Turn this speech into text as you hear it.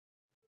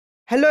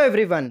Hello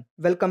everyone,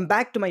 welcome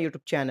back to my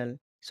YouTube channel.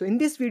 So in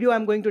this video,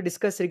 I'm going to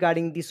discuss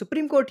regarding the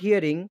Supreme Court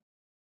hearing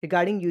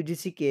regarding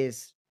UGC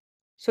case.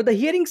 So the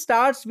hearing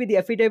starts with the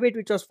affidavit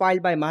which was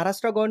filed by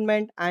Maharashtra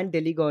government and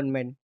Delhi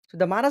government. So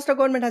the Maharashtra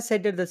government has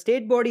said that the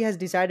state body has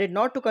decided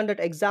not to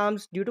conduct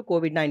exams due to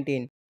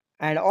COVID-19.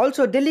 And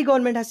also Delhi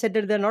government has said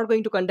that they're not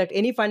going to conduct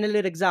any final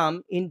year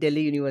exam in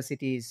Delhi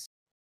universities.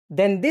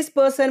 Then this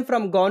person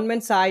from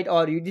government side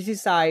or UGC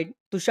side,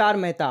 Tushar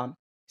Mehta,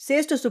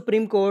 says to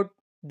Supreme Court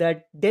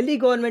that Delhi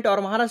government or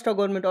Maharashtra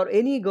government or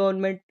any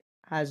government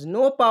has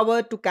no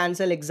power to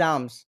cancel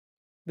exams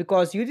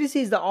because UGC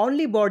is the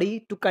only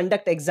body to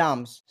conduct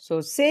exams. So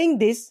saying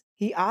this,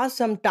 he asked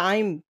some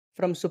time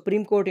from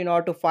Supreme Court in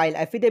order to file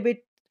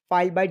affidavit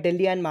filed by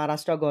Delhi and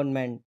Maharashtra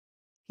government.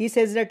 He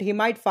says that he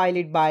might file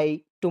it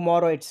by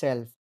tomorrow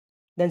itself.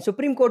 Then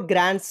Supreme Court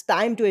grants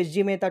time to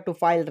SG Mehta to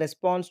file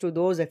response to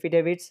those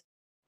affidavits.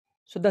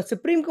 So the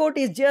Supreme Court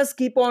is just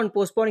keep on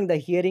postponing the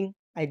hearing.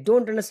 I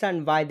don't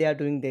understand why they are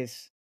doing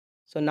this.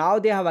 So now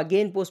they have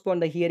again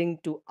postponed the hearing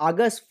to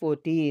August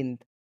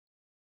 14th.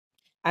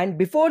 And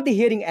before the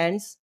hearing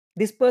ends,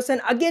 this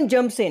person again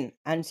jumps in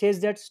and says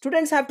that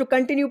students have to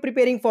continue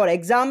preparing for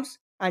exams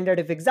and that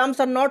if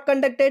exams are not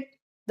conducted,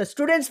 the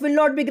students will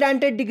not be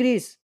granted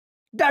degrees.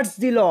 That's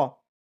the law.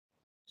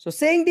 So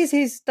saying this,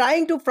 he is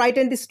trying to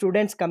frighten the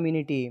students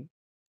community.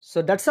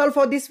 So that's all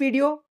for this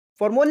video.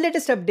 For more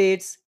latest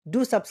updates,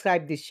 do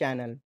subscribe this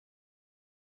channel.